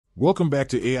Welcome back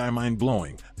to AI Mind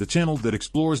Blowing, the channel that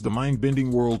explores the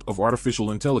mind-bending world of artificial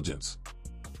intelligence.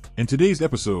 In today's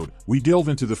episode, we delve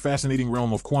into the fascinating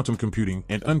realm of quantum computing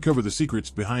and uncover the secrets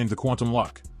behind the quantum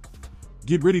lock.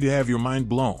 Get ready to have your mind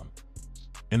blown.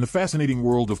 In the fascinating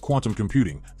world of quantum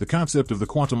computing, the concept of the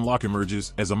quantum lock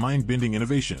emerges as a mind-bending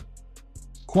innovation.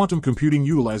 Quantum computing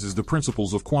utilizes the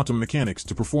principles of quantum mechanics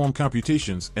to perform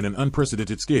computations at an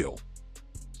unprecedented scale.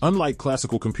 Unlike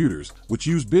classical computers, which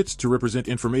use bits to represent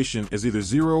information as either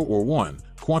 0 or 1,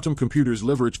 quantum computers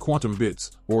leverage quantum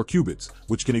bits, or qubits,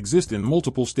 which can exist in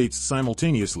multiple states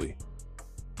simultaneously.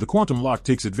 The quantum lock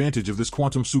takes advantage of this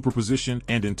quantum superposition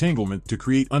and entanglement to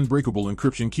create unbreakable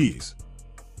encryption keys.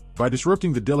 By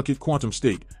disrupting the delicate quantum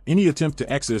state, any attempt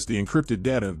to access the encrypted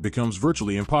data becomes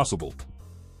virtually impossible.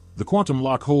 The quantum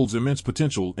lock holds immense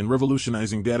potential in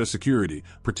revolutionizing data security,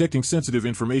 protecting sensitive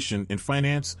information in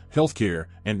finance, healthcare,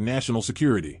 and national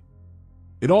security.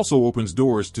 It also opens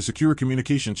doors to secure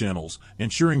communication channels,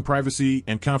 ensuring privacy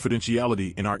and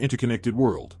confidentiality in our interconnected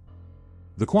world.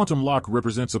 The quantum lock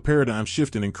represents a paradigm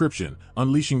shift in encryption,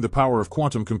 unleashing the power of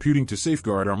quantum computing to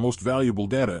safeguard our most valuable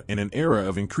data in an era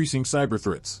of increasing cyber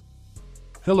threats.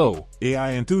 Hello,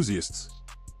 AI enthusiasts.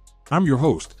 I'm your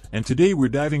host, and today we're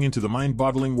diving into the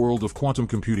mind-boggling world of quantum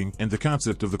computing and the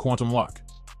concept of the quantum lock.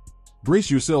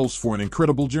 Brace yourselves for an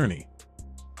incredible journey.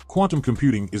 Quantum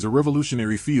computing is a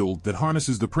revolutionary field that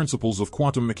harnesses the principles of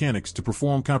quantum mechanics to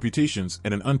perform computations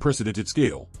at an unprecedented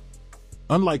scale.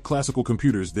 Unlike classical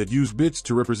computers that use bits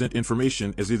to represent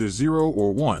information as either 0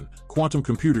 or 1, quantum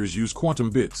computers use quantum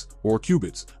bits, or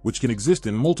qubits, which can exist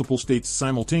in multiple states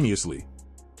simultaneously.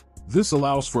 This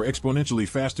allows for exponentially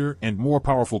faster and more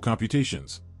powerful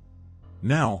computations.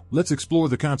 Now, let's explore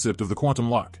the concept of the quantum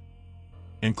lock.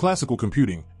 In classical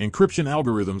computing, encryption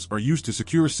algorithms are used to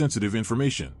secure sensitive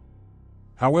information.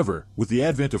 However, with the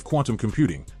advent of quantum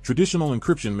computing, traditional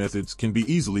encryption methods can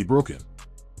be easily broken.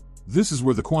 This is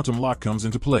where the quantum lock comes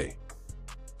into play.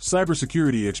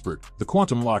 Cybersecurity expert, the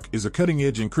quantum lock is a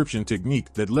cutting-edge encryption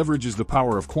technique that leverages the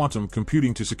power of quantum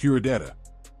computing to secure data.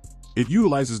 It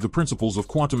utilizes the principles of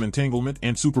quantum entanglement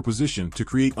and superposition to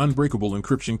create unbreakable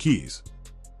encryption keys.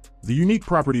 The unique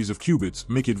properties of qubits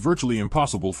make it virtually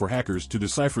impossible for hackers to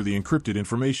decipher the encrypted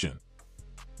information.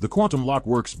 The quantum lock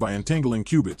works by entangling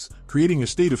qubits, creating a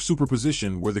state of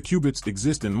superposition where the qubits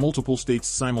exist in multiple states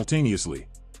simultaneously.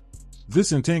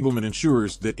 This entanglement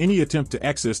ensures that any attempt to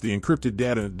access the encrypted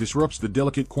data disrupts the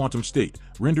delicate quantum state,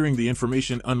 rendering the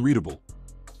information unreadable.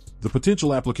 The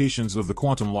potential applications of the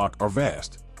quantum lock are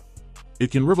vast. It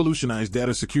can revolutionize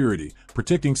data security,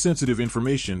 protecting sensitive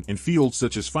information in fields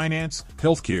such as finance,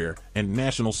 healthcare, and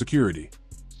national security.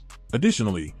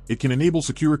 Additionally, it can enable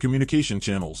secure communication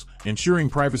channels, ensuring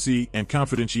privacy and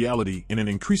confidentiality in an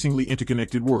increasingly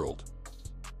interconnected world.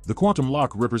 The quantum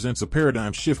lock represents a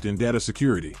paradigm shift in data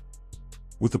security.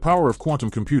 With the power of quantum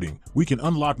computing, we can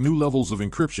unlock new levels of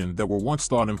encryption that were once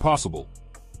thought impossible.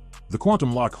 The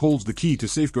quantum lock holds the key to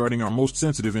safeguarding our most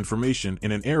sensitive information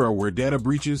in an era where data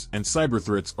breaches and cyber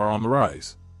threats are on the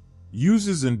rise.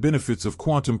 Uses and benefits of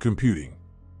quantum computing.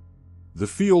 The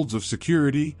fields of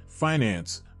security,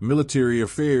 finance, military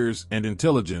affairs and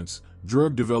intelligence,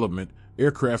 drug development,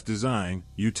 aircraft design,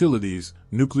 utilities,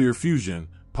 nuclear fusion,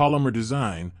 polymer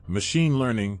design, machine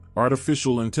learning,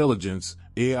 artificial intelligence,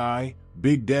 AI,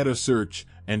 big data search,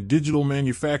 and digital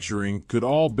manufacturing could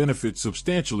all benefit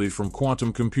substantially from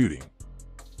quantum computing.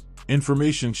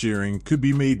 Information sharing could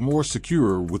be made more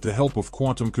secure with the help of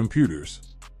quantum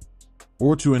computers,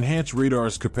 or to enhance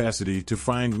radar's capacity to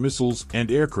find missiles and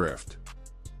aircraft.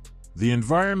 The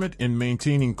environment and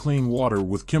maintaining clean water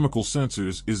with chemical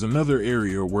sensors is another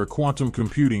area where quantum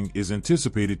computing is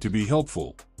anticipated to be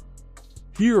helpful.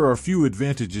 Here are a few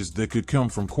advantages that could come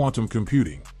from quantum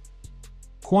computing.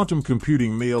 Quantum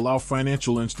computing may allow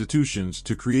financial institutions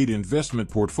to create investment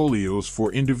portfolios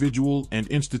for individual and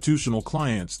institutional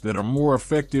clients that are more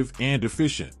effective and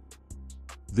efficient.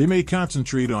 They may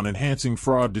concentrate on enhancing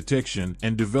fraud detection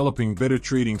and developing better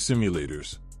trading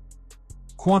simulators.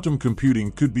 Quantum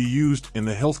computing could be used in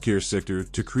the healthcare sector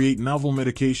to create novel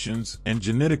medications and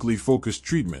genetically focused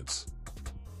treatments.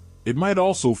 It might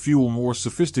also fuel more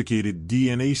sophisticated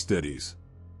DNA studies.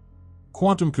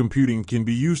 Quantum computing can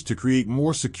be used to create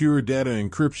more secure data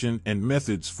encryption and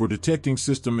methods for detecting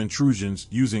system intrusions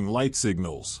using light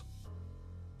signals.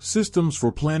 Systems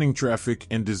for planning traffic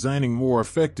and designing more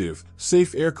effective,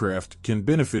 safe aircraft can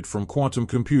benefit from quantum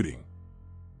computing.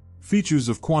 Features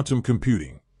of quantum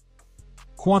computing.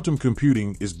 Quantum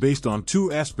computing is based on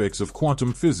two aspects of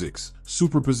quantum physics: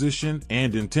 superposition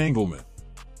and entanglement.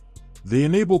 They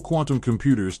enable quantum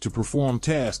computers to perform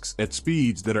tasks at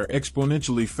speeds that are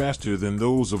exponentially faster than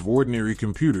those of ordinary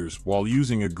computers while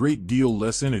using a great deal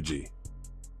less energy.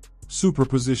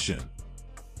 Superposition.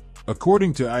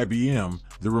 According to IBM,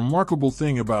 the remarkable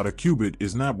thing about a qubit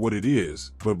is not what it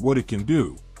is, but what it can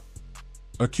do.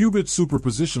 A qubit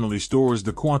superpositionally stores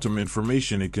the quantum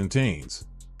information it contains.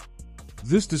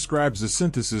 This describes the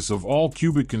synthesis of all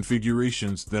qubit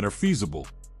configurations that are feasible.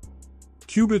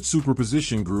 Qubit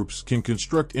superposition groups can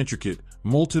construct intricate,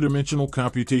 multidimensional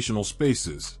computational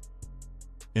spaces.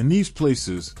 In these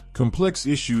places, complex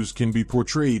issues can be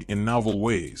portrayed in novel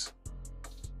ways.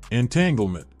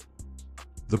 Entanglement.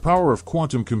 The power of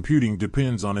quantum computing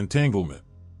depends on entanglement.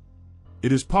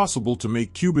 It is possible to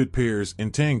make qubit pairs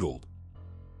entangled.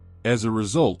 As a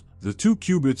result, the two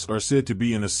qubits are said to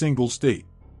be in a single state.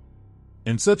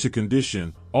 In such a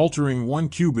condition, altering one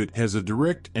qubit has a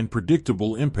direct and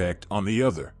predictable impact on the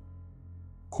other.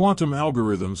 Quantum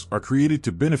algorithms are created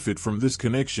to benefit from this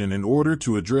connection in order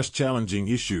to address challenging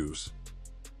issues.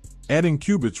 Adding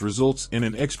qubits results in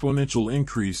an exponential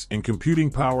increase in computing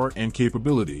power and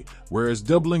capability, whereas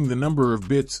doubling the number of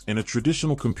bits in a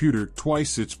traditional computer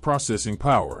twice its processing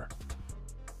power.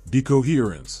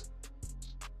 Decoherence.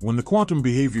 When the quantum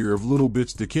behavior of little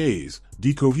bits decays,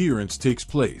 decoherence takes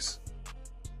place.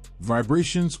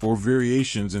 Vibrations or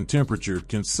variations in temperature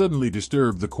can suddenly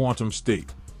disturb the quantum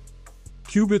state.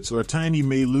 Qubits or tiny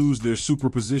may lose their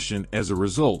superposition as a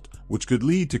result, which could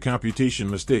lead to computation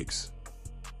mistakes.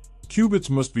 Qubits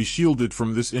must be shielded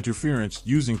from this interference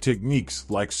using techniques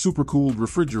like supercooled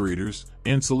refrigerators,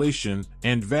 insulation,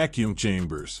 and vacuum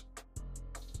chambers.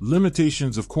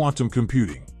 Limitations of quantum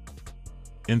computing.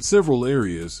 In several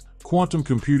areas, quantum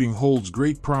computing holds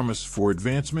great promise for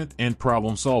advancement and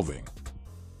problem solving.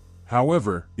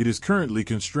 However, it is currently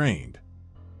constrained.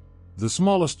 The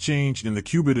smallest change in the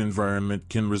qubit environment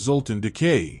can result in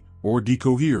decay or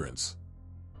decoherence.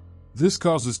 This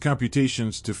causes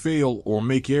computations to fail or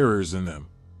make errors in them.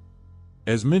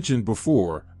 As mentioned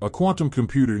before, a quantum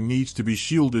computer needs to be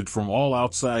shielded from all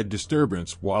outside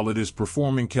disturbance while it is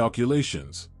performing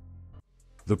calculations.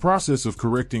 The process of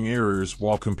correcting errors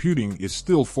while computing is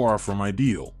still far from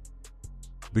ideal.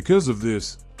 Because of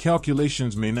this,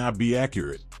 calculations may not be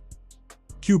accurate.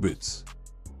 Qubits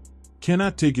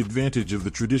cannot take advantage of the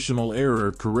traditional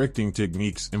error-correcting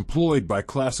techniques employed by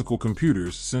classical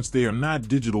computers since they are not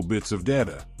digital bits of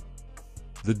data.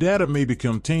 The data may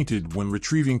become tainted when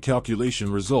retrieving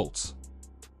calculation results.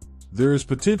 There is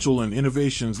potential in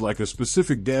innovations like a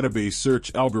specific database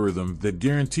search algorithm that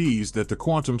guarantees that the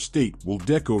quantum state will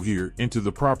decohere into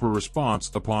the proper response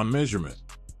upon measurement.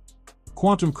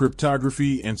 Quantum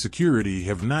cryptography and security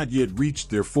have not yet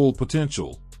reached their full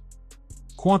potential.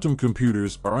 Quantum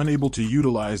computers are unable to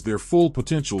utilize their full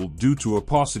potential due to a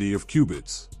paucity of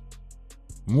qubits.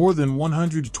 More than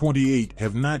 128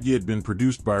 have not yet been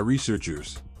produced by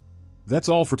researchers. That's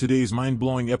all for today's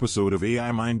mind-blowing episode of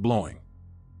AI Mind Blowing.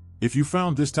 If you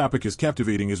found this topic as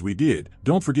captivating as we did,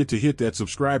 don't forget to hit that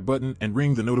subscribe button and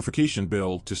ring the notification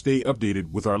bell to stay updated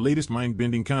with our latest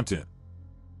mind-bending content.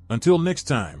 Until next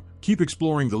time, keep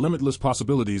exploring the limitless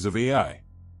possibilities of AI.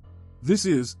 This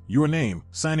is Your Name,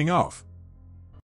 signing off.